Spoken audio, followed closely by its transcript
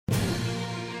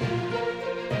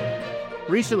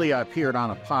Recently, I appeared on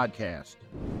a podcast,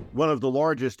 one of the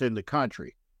largest in the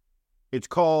country. It's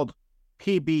called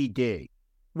PBD.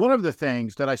 One of the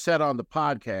things that I said on the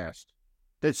podcast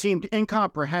that seemed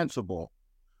incomprehensible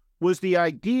was the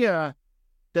idea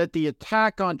that the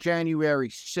attack on January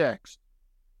 6th,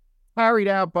 carried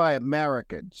out by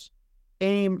Americans,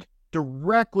 aimed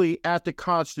directly at the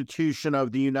Constitution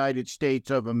of the United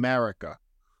States of America,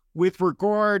 with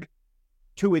regard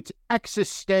to its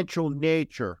existential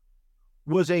nature,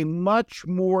 was a much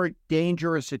more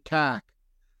dangerous attack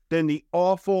than the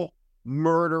awful,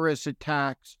 murderous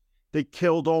attacks that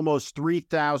killed almost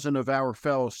 3,000 of our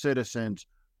fellow citizens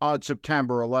on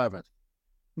September 11th.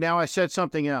 Now, I said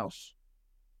something else.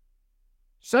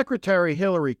 Secretary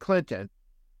Hillary Clinton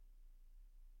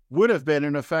would have been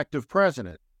an effective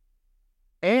president,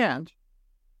 and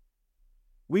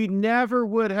we never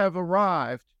would have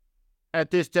arrived at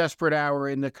this desperate hour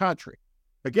in the country.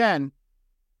 Again,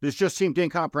 this just seemed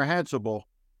incomprehensible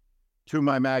to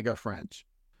my MAGA friends.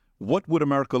 What would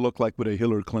America look like with a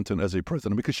Hillary Clinton as a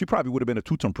president? Because she probably would have been a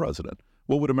two-term president.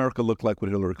 What would America look like with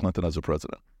Hillary Clinton as a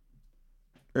president?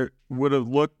 It would have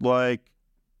looked like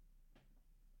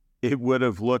what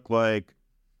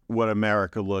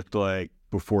America looked like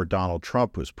before Donald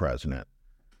Trump was president.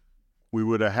 We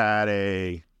would have had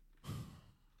a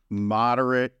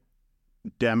moderate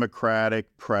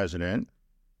Democratic president,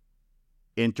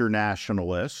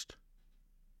 internationalist,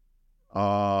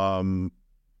 that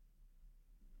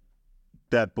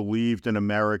believed in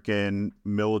American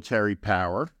military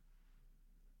power,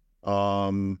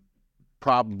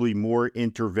 probably more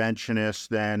interventionist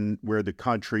than where the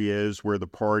country is, where the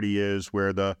party is,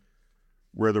 where the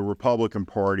Republican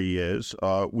Party is.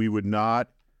 We would not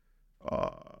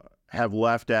have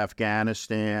left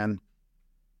Afghanistan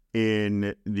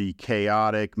in the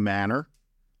chaotic manner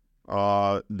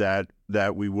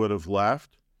that we would have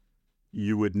left.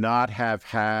 You would not have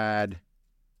had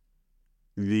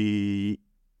the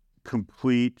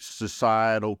complete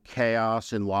societal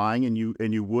chaos and lying, and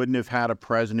you wouldn't have had a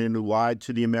president who lied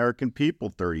to the American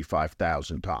people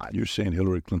 35,000 times. You're saying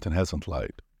Hillary Clinton hasn't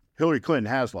lied? Hillary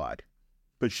Clinton has lied,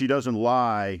 but she doesn't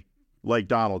lie like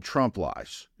Donald Trump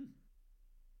lies.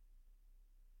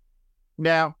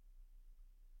 Now,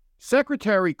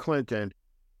 Secretary Clinton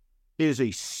is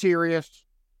a serious,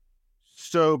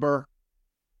 sober,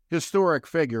 historic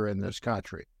figure in this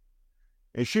country,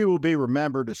 and she will be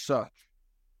remembered as such.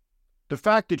 The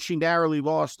fact that she narrowly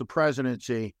lost the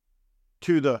presidency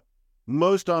to the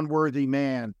most unworthy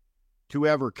man to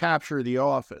ever capture the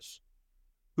office,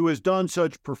 who has done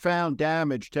such profound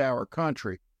damage to our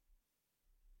country,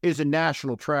 is a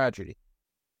national tragedy,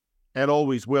 and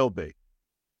always will be.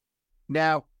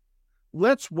 Now,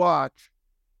 let's watch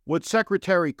what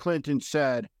Secretary Clinton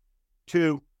said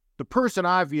to the person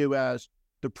I view as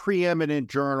the preeminent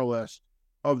journalist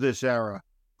of this era,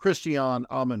 Christiane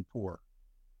Amanpour.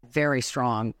 Very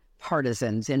strong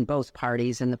partisans in both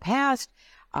parties in the past,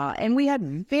 and we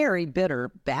had very bitter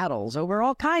battles over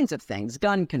all kinds of things,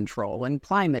 gun control and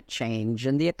climate change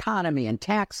and the economy and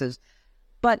taxes.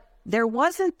 But there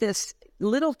wasn't this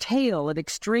little tail of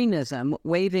extremism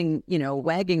wagging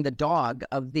the dog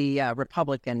of the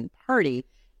Republican Party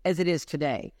as it is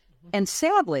today. And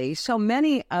sadly, so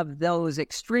many of those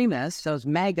extremists, those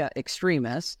MAGA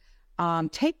extremists,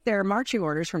 take their marching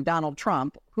orders from Donald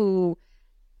Trump, who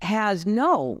has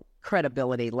no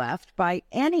credibility left by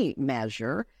any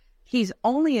measure. He's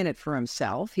only in it for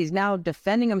himself. He's now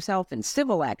defending himself in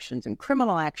civil actions and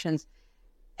criminal actions.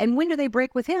 And when do they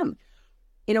break with him?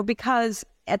 Because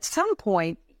at some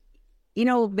point,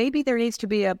 maybe there needs to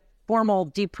be a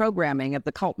formal deprogramming of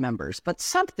the cult members, but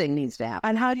something needs to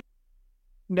happen.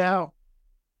 Now,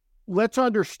 let's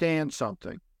understand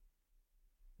something.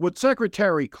 What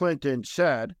Secretary Clinton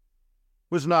said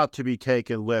was not to be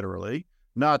taken literally,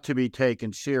 not to be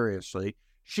taken seriously.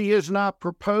 She is not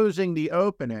proposing the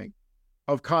opening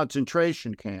of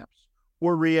concentration camps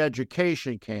or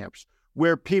re-education camps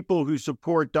where people who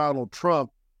support Donald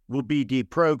Trump will be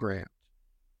deprogrammed.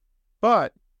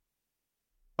 But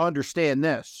understand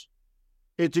this.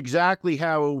 It's exactly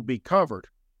how it will be covered.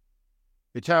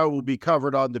 It's how it will be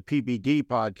covered on the PBD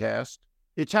podcast.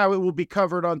 It's how it will be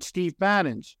covered on Steve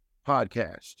Bannon's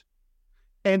podcast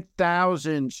and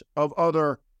thousands of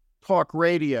other talk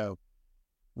radio,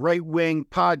 right-wing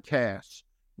podcasts,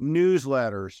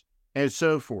 newsletters, and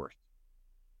so forth.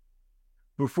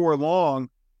 Before long,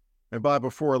 and by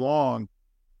before long,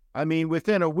 I mean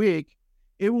within a week,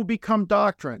 it will become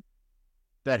doctrine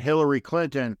that Hillary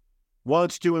Clinton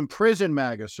wants to imprison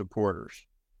MAGA supporters,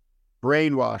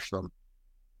 brainwash them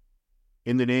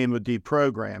in the name of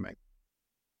deprogramming.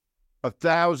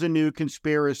 1,000 new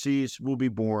conspiracies will be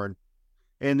born,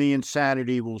 and the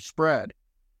insanity will spread.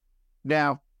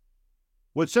 Now,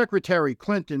 what Secretary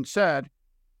Clinton said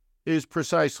is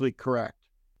precisely correct.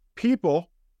 People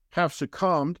have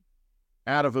succumbed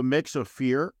out of a mix of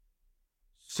fear,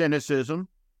 cynicism,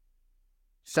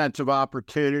 sense of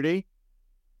opportunity,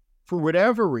 for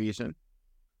whatever reason,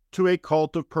 to a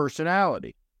cult of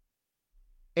personality.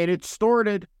 And it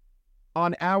started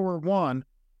on hour one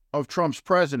of Trump's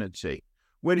presidency,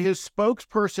 when his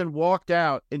spokesperson walked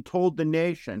out and told the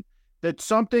nation that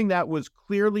something that was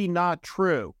clearly not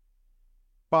true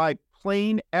by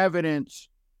plain evidence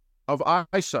of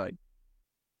eyesight,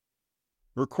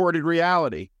 recorded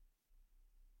reality,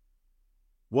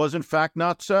 was in fact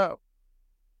not so.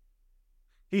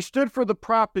 He stood for the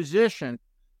proposition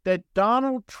that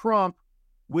Donald Trump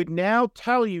would now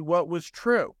tell you what was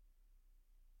true.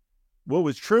 What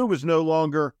was true was no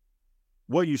longer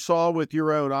what you saw with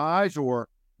your own eyes or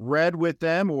read with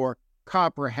them or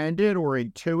comprehended or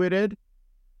intuited.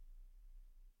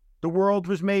 The world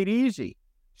was made easy,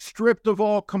 stripped of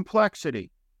all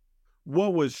complexity.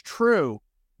 What was true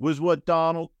was what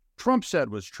Donald Trump said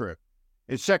was true.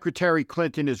 And Secretary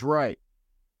Clinton is right,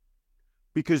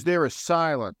 because there is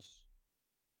silence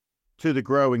to the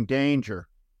growing danger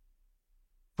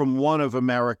from one of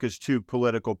America's two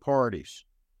political parties.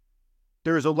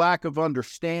 There is a lack of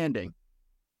understanding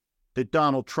that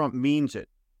Donald Trump means it.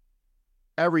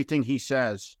 Everything he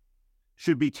says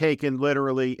should be taken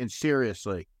literally and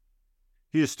seriously.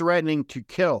 He is threatening to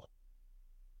kill.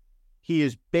 He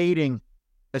is baiting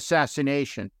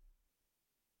assassination.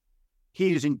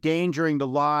 He is endangering the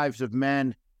lives of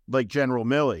men like General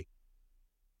Milley.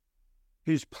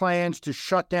 His plans to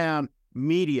shut down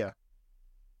media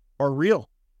are real,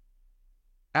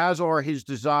 as are his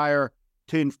desire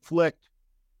to inflict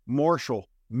martial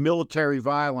military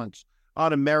violence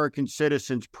on American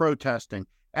citizens protesting,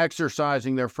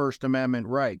 exercising their First Amendment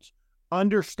rights.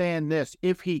 Understand this: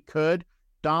 if he could,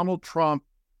 Donald Trump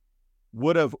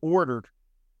would have ordered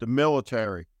the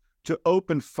military to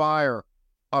open fire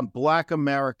on Black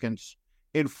Americans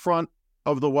in front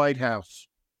of the White House.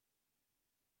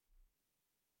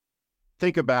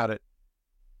 Think about it.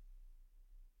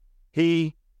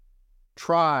 He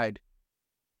tried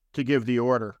to give the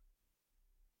order,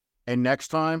 and next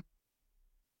time,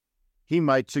 he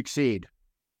might succeed.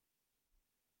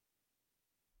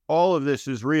 All of this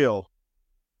is real.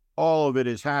 All of it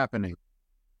is happening.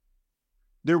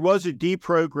 There was a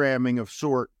deprogramming of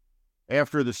sort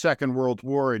after the Second World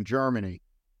War in Germany,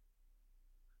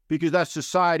 because that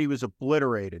society was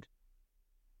obliterated.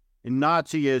 In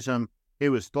Nazism, it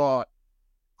was thought,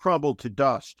 crumbled to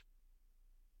dust.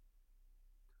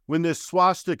 When this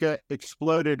swastika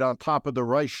exploded on top of the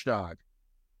Reichstag,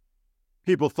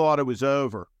 people thought it was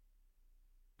over.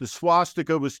 The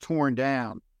swastika was torn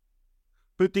down,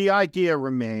 but the idea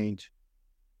remained,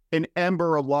 an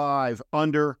ember alive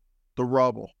under the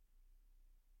rubble.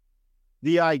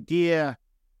 The idea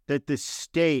that the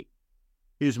state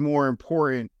is more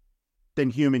important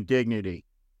than human dignity,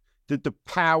 that the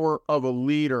power of a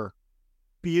leader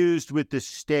fused with the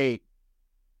state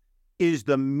is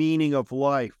the meaning of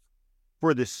life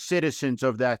for the citizens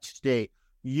of that state,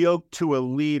 yoked to a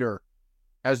leader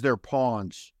as their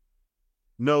pawns,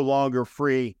 no longer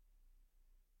free,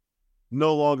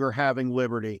 no longer having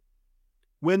liberty.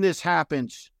 When this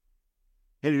happens,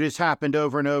 and it has happened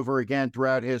over and over again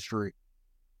throughout history,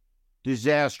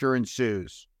 disaster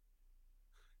ensues.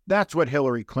 That's what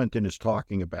Hillary Clinton is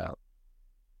talking about.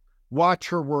 Watch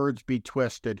her words be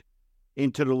twisted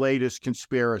into the latest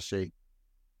conspiracy.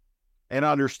 And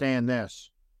understand this: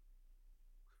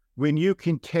 when you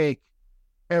can take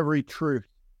every truth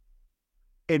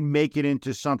and make it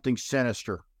into something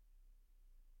sinister,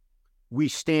 we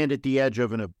stand at the edge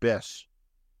of an abyss,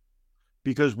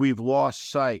 because we've lost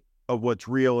sight of what's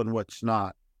real and what's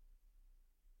not.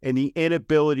 And the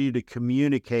inability to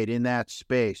communicate in that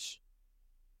space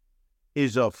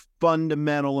is of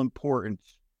fundamental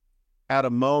importance at a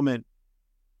moment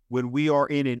when we are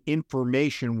in an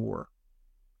information war,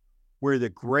 where the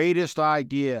greatest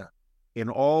idea in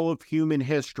all of human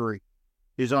history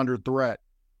is under threat.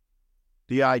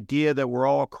 The idea that we're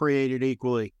all created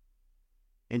equally,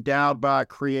 endowed by a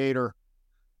creator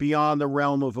beyond the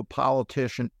realm of a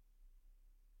politician,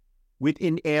 with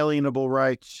inalienable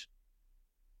rights,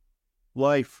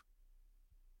 life,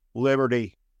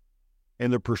 liberty,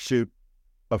 and the pursuit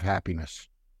of happiness.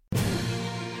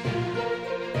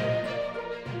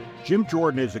 Jim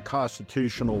Jordan is a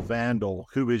constitutional vandal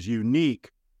who is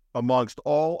unique amongst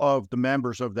all of the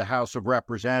members of the House of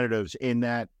Representatives in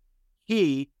that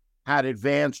he had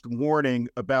advanced warning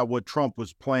about what Trump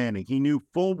was planning. He knew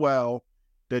full well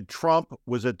that Trump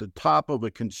was at the top of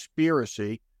a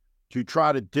conspiracy to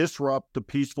try to disrupt the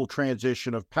peaceful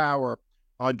transition of power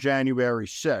on January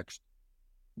 6th.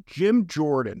 Jim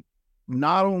Jordan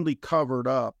not only covered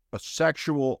up a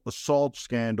sexual assault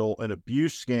scandal and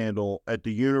abuse scandal at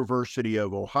the University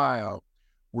of Ohio,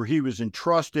 where he was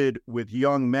entrusted with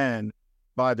young men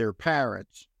by their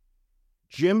parents.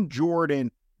 Jim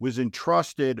Jordan was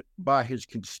entrusted by his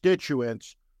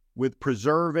constituents with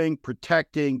preserving,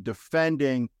 protecting,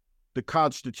 defending the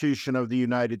Constitution of the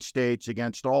United States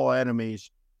against all enemies,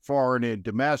 foreign and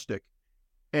domestic.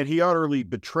 And he utterly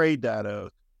betrayed that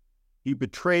oath. He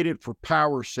betrayed it for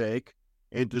power's sake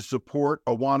and to support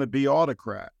a wannabe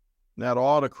autocrat. And that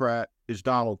autocrat is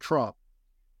Donald Trump.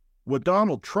 What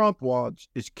Donald Trump wants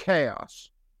is chaos,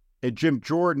 and Jim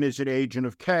Jordan is an agent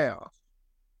of chaos.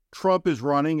 Trump is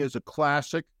running as a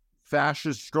classic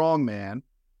fascist strongman.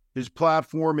 His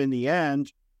platform in the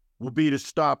end will be to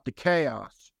stop the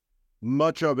chaos,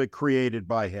 much of it created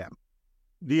by him.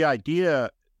 The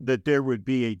idea that there would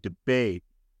be a debate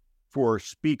for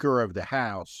Speaker of the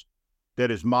House that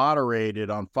is moderated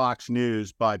on Fox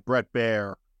News by Bret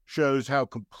Baier shows how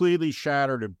completely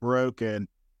shattered and broken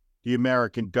the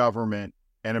American government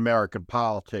and American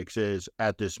politics is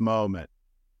at this moment.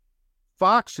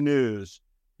 Fox News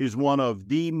is one of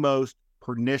the most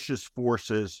pernicious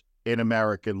forces in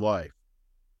American life.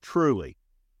 Truly.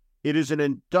 It is an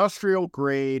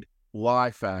industrial-grade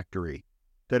lie factory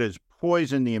that has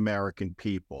poisoned the American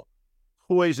people,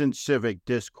 poisoned civic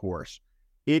discourse.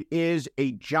 It is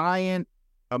a giant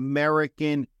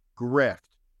American grift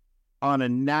on a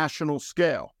national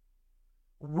scale.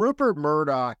 Rupert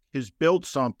Murdoch has built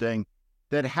something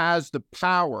that has the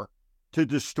power to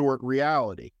distort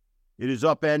reality. It has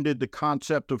upended the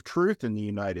concept of truth in the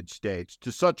United States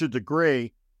to such a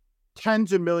degree,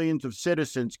 tens of millions of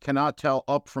citizens cannot tell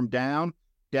up from down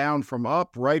from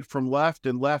up, right from left,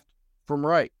 and left from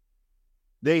right.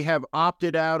 They have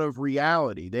opted out of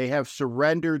reality. They have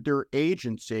surrendered their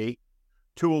agency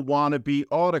to a wannabe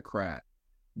autocrat.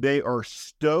 They are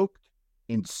stoked,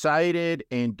 incited,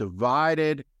 and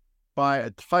divided by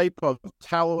a type of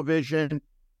television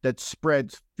that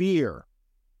spreads fear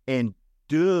and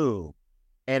doom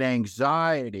and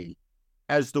anxiety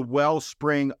as the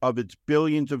wellspring of its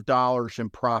billions of dollars in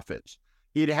profits.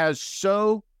 It has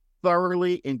so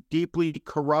thoroughly and deeply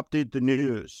corrupted the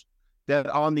news that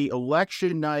on the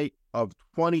election night of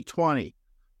 2020,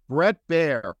 Bret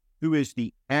Baier, who is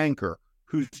the anchor,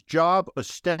 whose job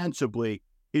ostensibly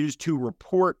is to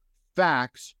report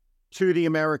facts to the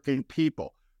American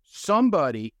people,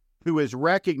 somebody who is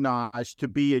recognized to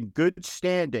be in good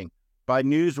standing by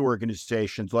news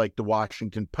organizations like the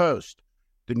Washington Post,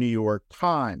 the New York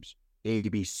Times,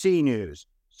 ABC News,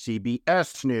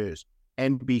 CBS News,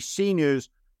 NBC News,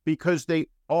 because they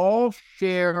all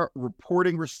share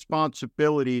reporting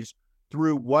responsibilities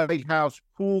through White House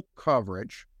pool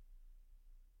coverage.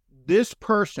 This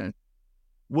person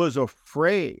was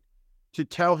afraid to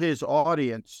tell his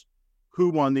audience who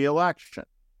won the election.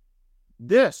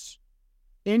 This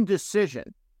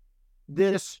indecision,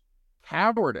 this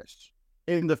cowardice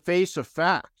in the face of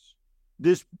facts,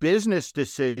 this business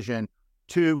decision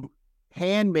to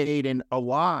handmaiden a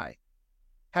lie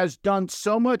has done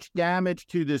so much damage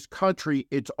to this country,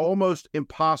 it's almost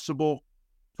impossible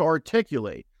to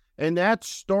articulate. And that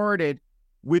started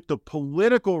with the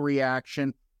political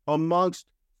reaction amongst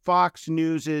Fox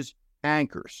News's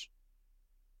anchors.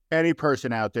 Any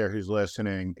person out there who's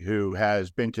listening who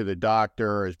has been to the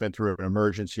doctor, has been through an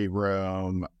emergency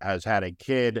room, has had a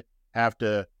kid have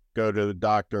to go to the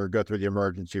doctor, go through the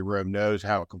emergency room, knows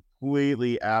how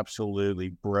completely, absolutely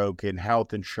broken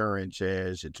health insurance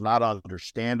is. It's not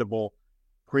understandable.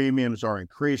 Premiums are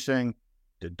increasing,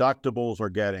 deductibles are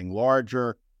getting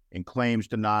larger, and claims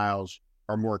denials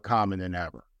are more common than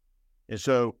ever. And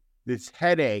so this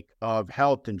headache of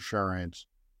health insurance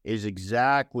is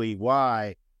exactly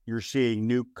why you're seeing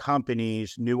new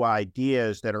companies, new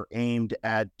ideas that are aimed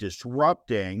at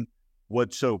disrupting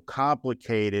what's so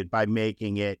complicated by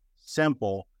making it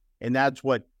simple. And that's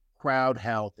what crowd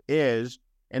health is,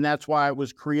 and that's why it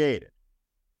was created.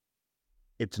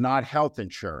 It's not health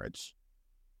insurance,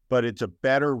 but it's a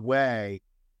better way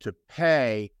to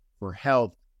pay for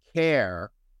health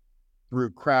care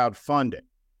through crowdfunding.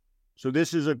 So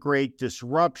this is a great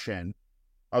disruption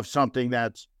of something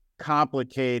that's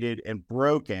complicated and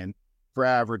broken for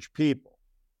average people.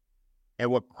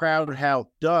 And what crowd health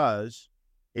does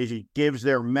is it gives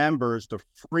their members the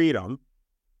freedom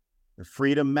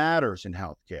matters in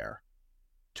healthcare,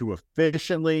 to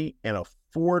efficiently and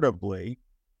affordably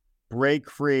break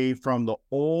free from the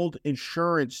old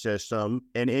insurance system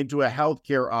and into a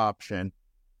healthcare option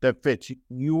that fits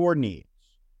your needs.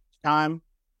 It's time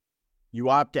you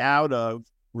opt out of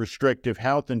restrictive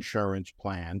health insurance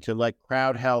plans and let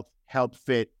Crowd Health help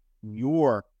fit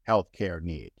your healthcare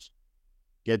needs.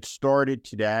 Get started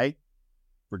today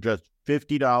for just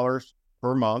 $50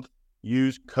 per month.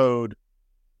 Use code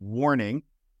WARNING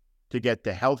to get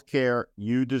the healthcare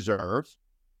you deserve.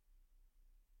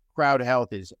 Crowd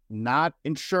Health is not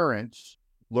insurance.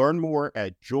 Learn more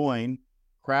at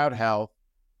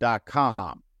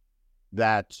joincrowdhealth.com.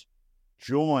 That's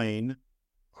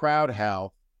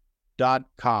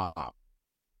joincrowdhealth.com.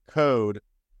 Code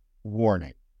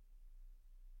WARNING.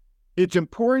 It's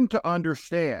important to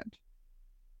understand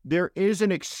there is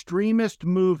an extremist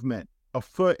movement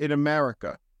afoot in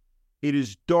America. It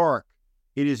is dark.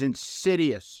 It is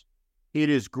insidious. It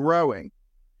is growing.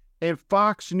 And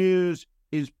Fox News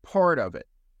is part of it.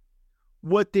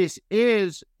 What this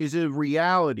is a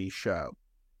reality show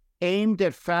aimed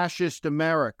at fascist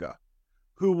America,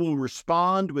 who will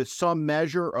respond with some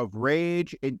measure of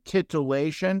rage and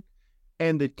titillation,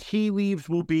 and the tea leaves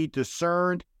will be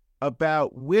discerned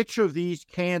about which of these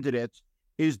candidates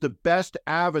is the best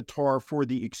avatar for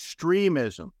the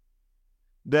extremism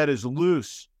that is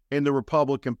loose in the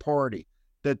Republican Party,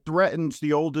 that threatens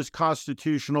the oldest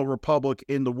constitutional republic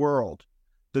in the world,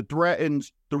 that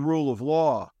threatens the rule of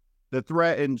law, that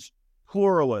threatens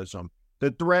pluralism,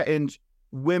 that threatens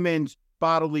women's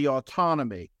bodily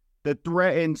autonomy, that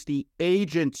threatens the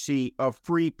agency of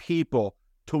free people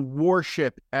to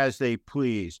worship as they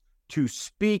please, to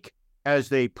speak as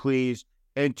they please,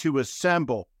 and to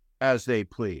assemble as they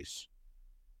please.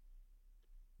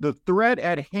 The threat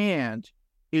at hand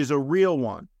is a real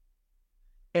one.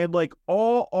 And like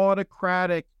all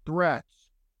autocratic threats,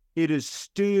 it is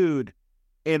stewed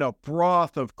in a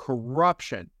broth of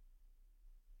corruption.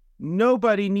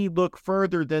 Nobody need look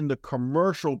further than the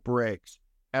commercial breaks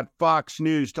at Fox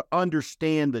News to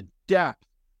understand the depth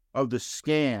of the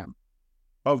scam,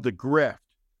 of the grift,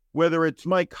 whether it's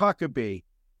Mike Huckabee,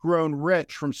 grown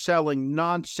rich from selling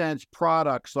nonsense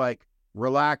products like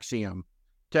Relaxium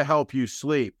to help you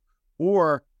sleep,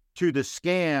 or to the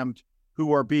scammed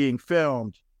who are being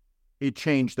filmed, it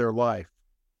changed their life.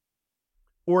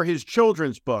 Or his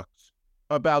children's books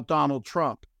about Donald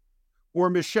Trump, or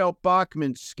Michelle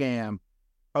Bachmann's scam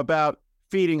about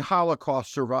feeding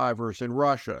Holocaust survivors in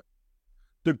Russia.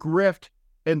 The grift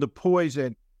and the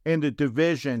poison and the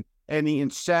division and the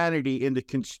insanity and the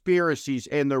conspiracies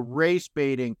and the race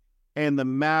baiting and the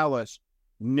malice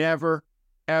never,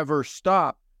 ever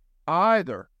stop,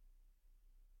 either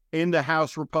in the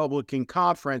House Republican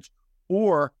Conference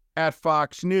or at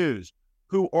Fox News,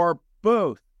 who are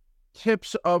both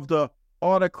tips of the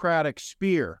autocratic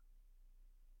spear,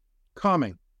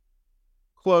 coming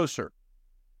closer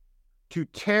to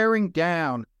tearing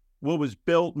down what was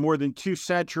built more than 2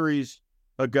 centuries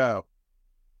ago.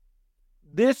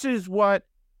 This is what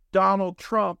Donald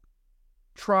Trump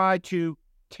tried to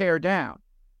tear down.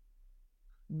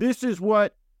 This is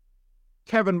what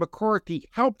Kevin McCarthy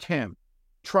helped him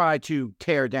try to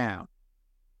tear down.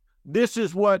 This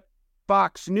is what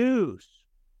Fox News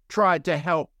tried to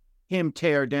help him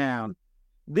tear down.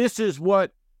 This is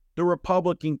what the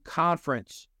Republican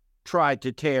Conference tried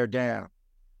to tear down.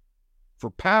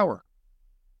 For power.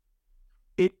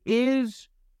 It is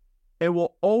and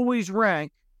will always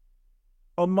rank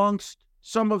amongst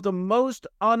some of the most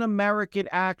un-American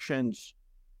actions,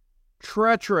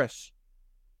 treacherous,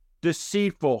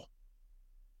 deceitful,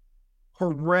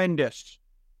 horrendous,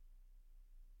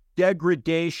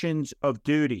 degradations of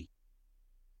duty,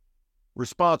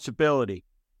 responsibility,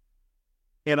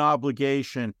 and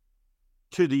obligation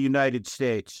to the United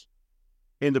States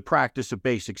in the practice of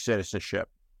basic citizenship.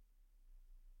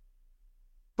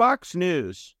 Fox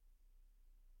News,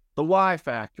 the lie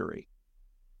factory,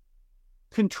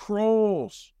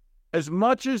 controls, as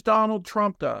much as Donald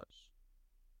Trump does,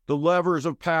 the levers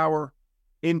of power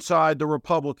inside the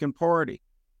Republican Party.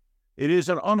 It is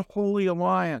an unholy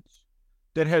alliance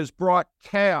that has brought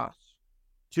chaos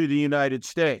to the United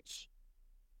States.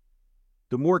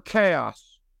 The more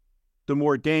chaos, the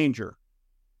more danger.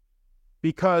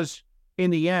 Because in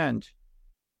the end,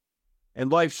 and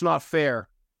life's not fair,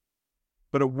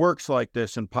 but it works like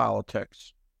this in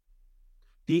politics,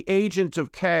 the agents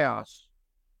of chaos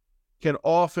can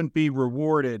often be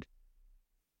rewarded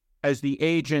as the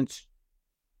agents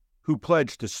who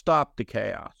pledge to stop the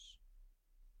chaos.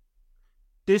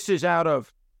 This is out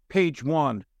of page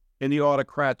 1 in the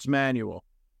Autocrat's Manual.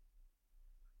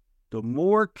 The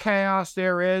more chaos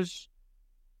there is,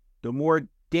 the more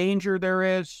danger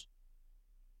there is,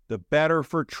 the better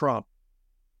for Trump,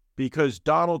 because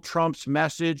Donald Trump's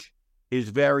message is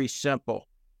very simple.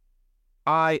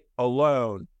 I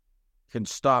alone can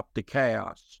stop the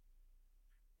chaos.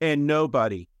 And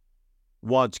nobody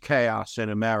wants chaos in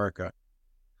America.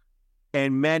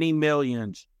 And many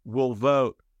millions will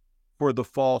vote for the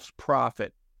false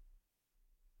prophet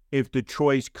if the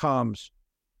choice comes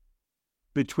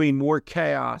between more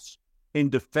chaos in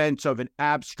defense of an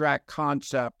abstract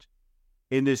concept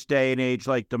in this day and age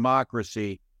like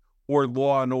democracy, or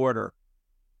law and order,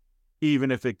 even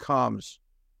if it comes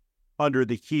under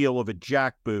the heel of a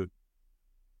jackboot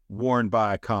worn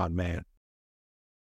by a con man.